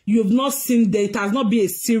you have not seen that it has not been a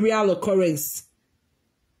serial occurrence.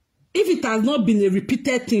 If it has not been a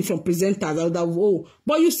repeated thing from presenters, I would have, oh.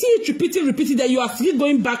 But you see it repeating, that you are still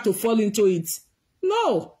going back to fall into it.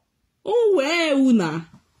 No. Oh, well, una.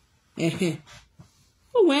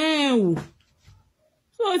 Oh, well.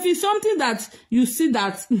 So if it's something that you see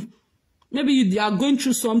that maybe you are going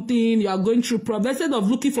through something, you are going through problems, instead of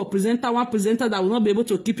looking for one presenter that will not be able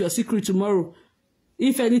to keep your secret tomorrow,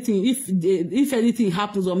 if anything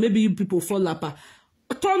happens, or maybe you people fall apart,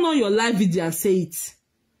 turn on your live video and say it.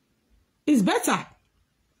 It's better.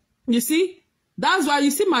 You see? That's why you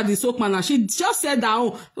see Maddie Isokpan, and she just said that,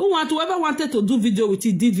 oh, whoever wanted to do video with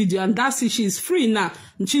it did video, and that's it. She's free now.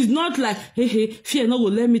 She's not like, hey, fear no go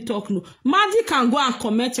let me talk. No, Maddie can go and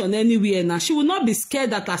comment on anywhere now. She will not be scared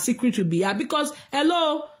that her secret will be out, because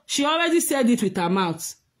hello, she already said it with her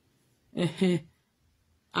mouth.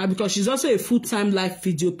 And because she's also a full-time live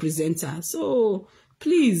video presenter. So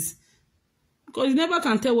please, because you never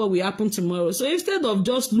can tell what will happen tomorrow. So instead of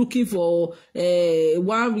just looking for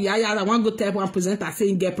one go type one presenter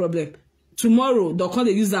saying get problem, tomorrow they'll come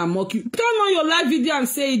they use that and mock you. Turn on your live video and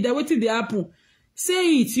say it. They're waiting they happen.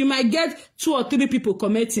 Say it. You might get 2 or 3 people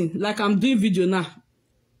commenting, like I'm doing video now.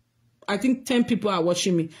 I think 10 people are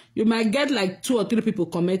watching me. You might get like 2 or 3 people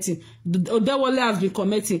commenting. Odewale has been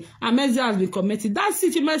commenting. Amezi has been commenting. That's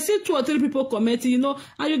it. You might see 2 or 3 people commenting, you know,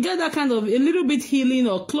 and you get that kind of a little bit healing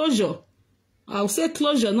or closure. I'll say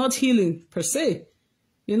closure, not healing per se.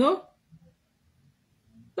 You know?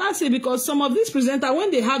 That's it, because some of these presenters,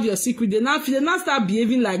 when they have your secret, they now start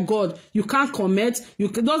behaving like God. You can't comment.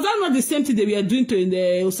 Does that not the same thing they were doing to in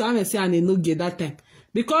the Osamese and Enoge that time?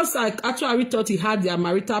 Because I actually thought he had their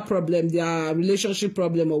marital problem, their relationship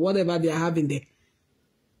problem, or whatever they are having there.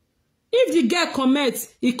 If the guy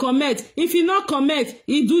comments, he comments. If he not comment,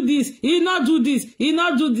 he do this, he not do this, he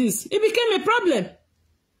not do this. It became a problem.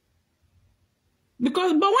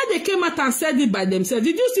 Because, but when they came out and said it by themselves,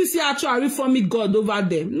 did you still see actual reforming God over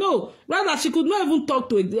them? No. Rather, she could not even talk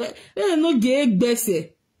to it. No gay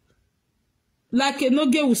bese. Like a no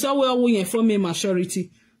gay who saw where we inform a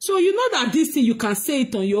maturity. So you know that this thing you can say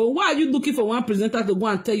it on your own. Why are you looking for one presenter to go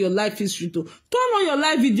and tell your life history to? Turn on your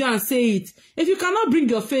live video and say it. If you cannot bring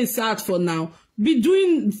your face out for now, be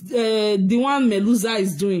doing the one Meluza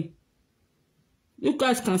is doing. You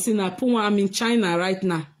guys can see now. I'm in China right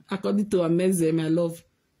now. According to Ameze, my love.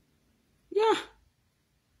 Yeah.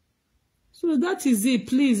 So that is it,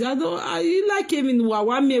 please. I like him in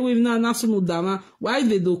Wawame with Nasunu Dama. Why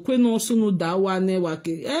they do Queno Sunu Dawa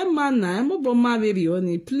Newake? Man, I'm over my baby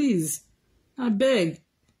only, please. I beg.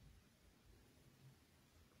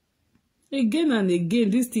 Again and again,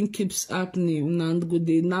 this thing keeps happening.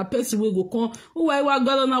 Now, person will go come. Oh, I was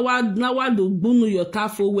going now what do bunu your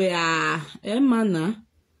tafo where man,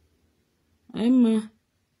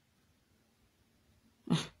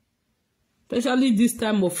 especially this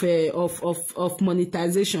time of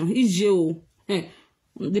monetization.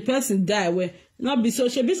 The person die where not be so.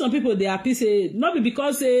 Should be some people they happy say not be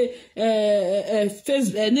because face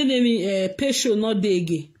pay show not dey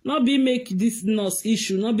again. Not be make this nurse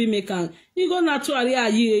issue. Not be make an you go naturally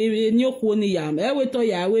nyokwo ni yam. We to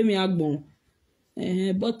ya we me agbon.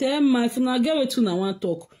 But if na get we to na one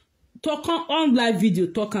talk on live video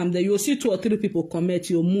talk am there, you'll see 2 or 3 people comment,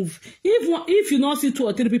 you'll move. If you not see 2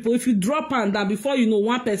 or 3 people, if you drop and down before you know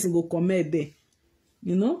one person go comment there.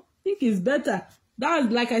 You know? I think it's better.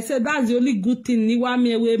 That's like I said, that's the only good thing.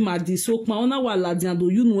 Niwame we Maddie Isokpan ona wa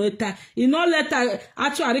ladiando you know it. You know later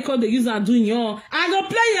actually record the user and doing your I go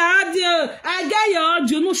play your audio. I get your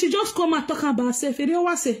audio. No, she just come and talk about herself. If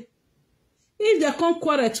they come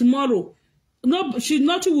quarrel tomorrow,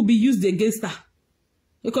 nothing will be used against her.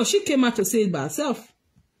 Because she came out to say it by herself.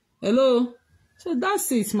 Hello? So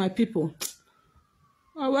that's it, my people.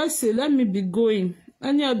 I will say, let me be going.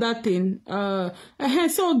 Any other thing?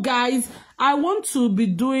 So guys, I want to be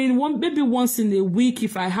doing maybe once in a week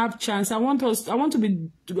if I have chance. I want to be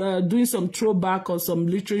doing some throwback or some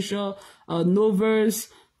literature, novels,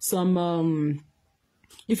 some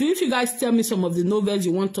if you guys tell me some of the novels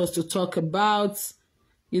you want us to talk about.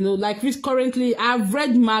 You know, like this currently, I've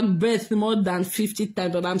read Macbeth more than 50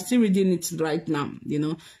 times, but I'm still reading it right now. You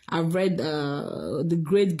know, I've read The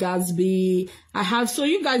Great Gatsby. I have, so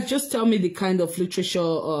you guys just tell me the kind of literature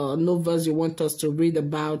novels you want us to read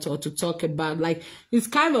about or to talk about. Like, it's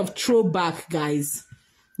kind of throwback, guys.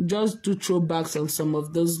 Just do throwbacks on some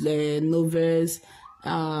of those novels.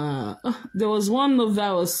 There was one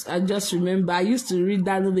novel I just remember. I used to read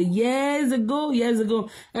that novel years ago.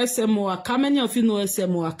 SM Waka. How many of you know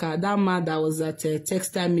SM Waka? That man that was at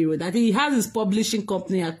Textile Mirror. I think he has his publishing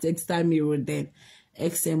company at Textile Mirror then.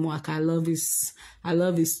 SM Waka. I love his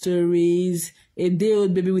stories. A Day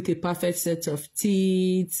Old Baby with a Perfect Set of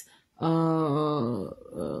Teeth.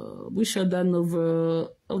 Which other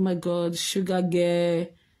novel? Oh my God, Sugar Girl.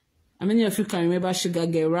 How many of you can remember Sugar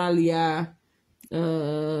Girl? Ralia.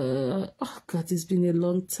 Oh God, it's been a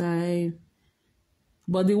long time.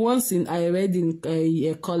 But the ones I read in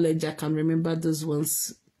college, I can remember those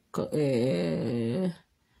ones.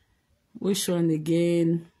 Which one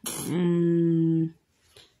again?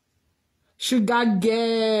 Sugar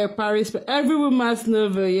Girl, Paris, every woman's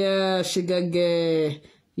novel, yeah, Sugar Girl.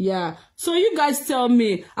 Yeah, so you guys tell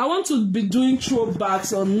me. I want to be doing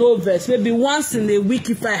throwbacks on novels, maybe once in a week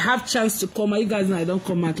if I have chance to come. You guys know I don't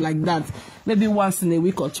come out like that. Maybe once in a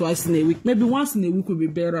week or twice in a week. Maybe once in a week will be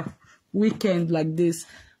better. Weekend like this.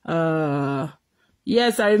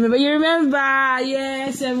 Yes, I remember. You remember?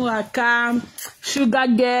 Yes, Waka, Sugar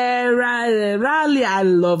Girl, Rally. I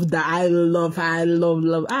love that. I love.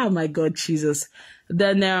 Oh my God, Jesus.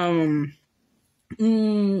 Then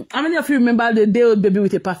how many of you remember The Day Old Baby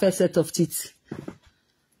with a Perfect Set of Teeth?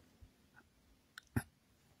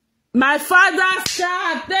 My father,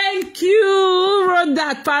 sir, thank you. Who wrote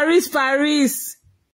that? Paris.